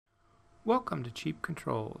Welcome to Cheap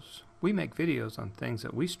Controls. We make videos on things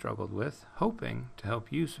that we struggled with, hoping to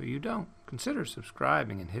help you so you don't. Consider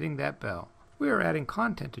subscribing and hitting that bell. We are adding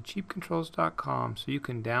content to cheapcontrols.com so you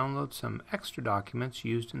can download some extra documents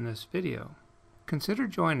used in this video. Consider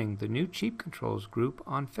joining the new Cheap Controls group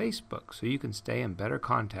on Facebook so you can stay in better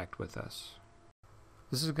contact with us.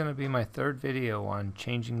 This is going to be my third video on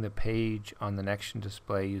changing the page on the Nextion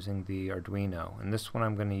display using the Arduino. In this one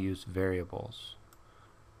I'm going to use variables.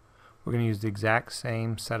 We're going to use the exact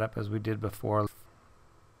same setup as we did before.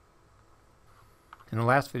 In the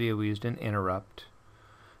last video we used an interrupt.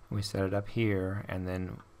 We set it up here and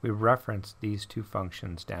then we referenced these two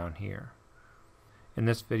functions down here. In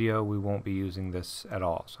this video we won't be using this at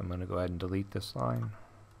all, so I'm going to go ahead and delete this line.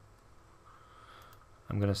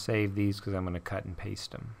 I'm going to save these because I'm going to cut and paste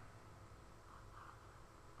them.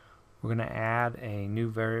 We're going to add a new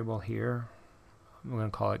variable here. We're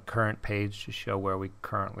going to call it current page to show where we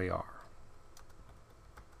currently are.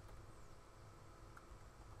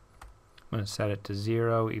 I'm going to set it to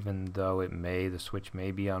 0 even though the switch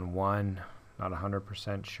may be on 1. Not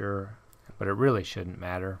 100% sure, but it really shouldn't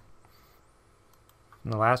matter.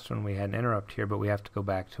 In the last one we had an interrupt here, but we have to go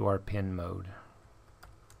back to our pin mode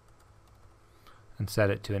and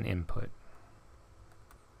set it to an input.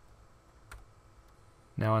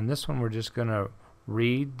 Now on this one we're just going to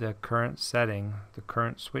read the current setting, the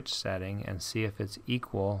current switch setting, and see if it's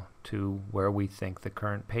equal to where we think the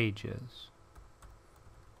current page is.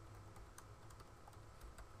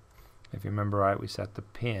 If you remember right, we set the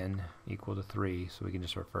pin equal to 3, so we can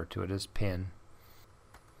just refer to it as pin.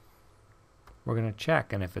 We're going to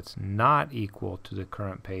check, and if it's not equal to the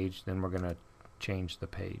current page, then we're going to change the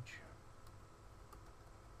page.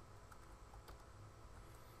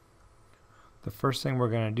 The first thing we're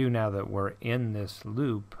going to do now that we're in this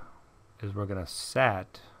loop is we're going to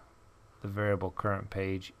set the variable current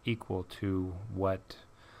page equal to what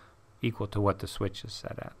the switch is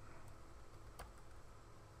set at.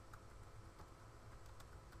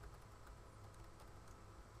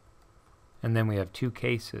 And then we have two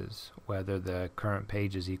cases, whether the current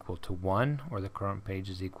page is equal to 1 or the current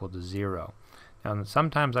page is equal to 0. Now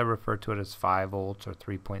sometimes I refer to it as 5 volts or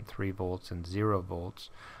 3.3 volts and 0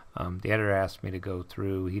 volts. The editor asked me to go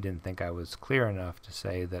through. He didn't think I was clear enough to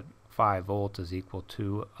say that 5 volts is equal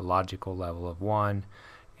to a logical level of 1,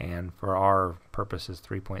 and for our purposes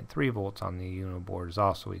 3.3 volts on the Arduino board is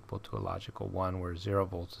also equal to a logical 1, where 0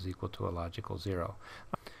 volts is equal to a logical 0.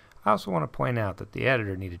 I also want to point out that the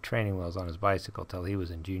editor needed training wheels on his bicycle till he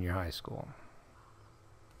was in junior high school.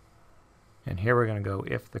 And here we're going to go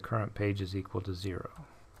if the current page is equal to 0.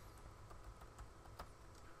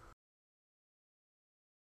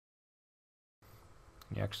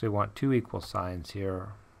 You actually want two equal signs here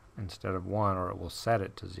instead of one, or it will set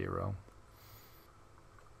it to 0.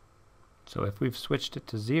 So if we've switched it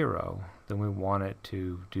to 0, then we want it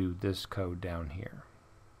to do this code down here.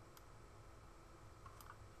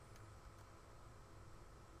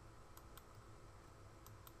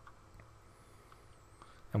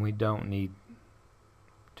 And we don't need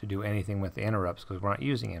to do anything with the interrupts because we're not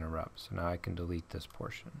using interrupts. So now I can delete this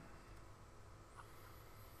portion.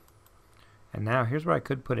 And now here's where I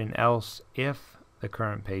could put in else if the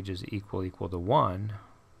current page is equal to 1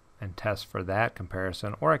 and test for that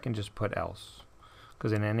comparison, or I can just put else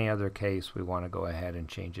because in any other case we want to go ahead and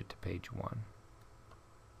change it to page 1.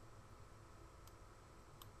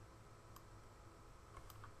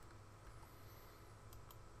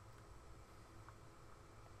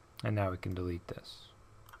 And now we can delete this.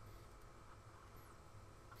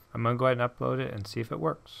 I'm going to go ahead and upload it and see if it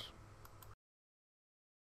works.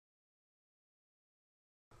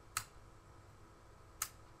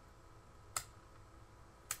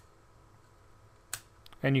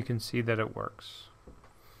 And you can see that it works.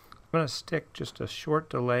 I'm going to stick just a short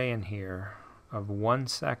delay in here of 1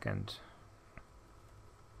 second.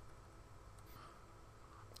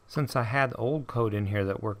 Since I had old code in here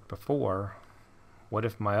that worked before, what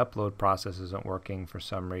if my upload process isn't working for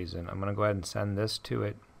some reason? I'm going to go ahead and send this to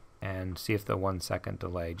it and see if the 1 second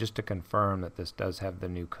delay, just to confirm that this does have the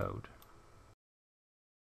new code.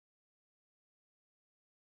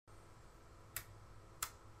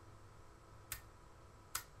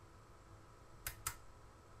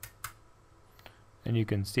 And you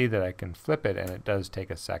can see that I can flip it and it does take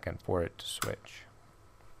a second for it to switch.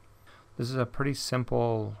 This is a pretty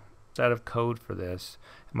simple set of code for this.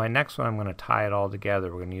 In my next one I'm going to tie it all together.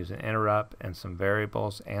 We're going to use an interrupt and some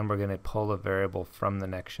variables, and we're going to pull a variable from the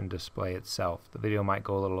Nextion display itself. The video might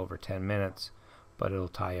go a little over 10 minutes, but it'll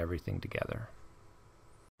tie everything together.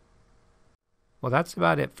 Well, that's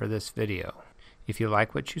about it for this video. If you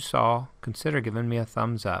like what you saw, consider giving me a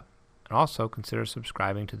thumbs up. And also consider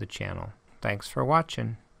subscribing to the channel. Thanks for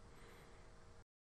watching.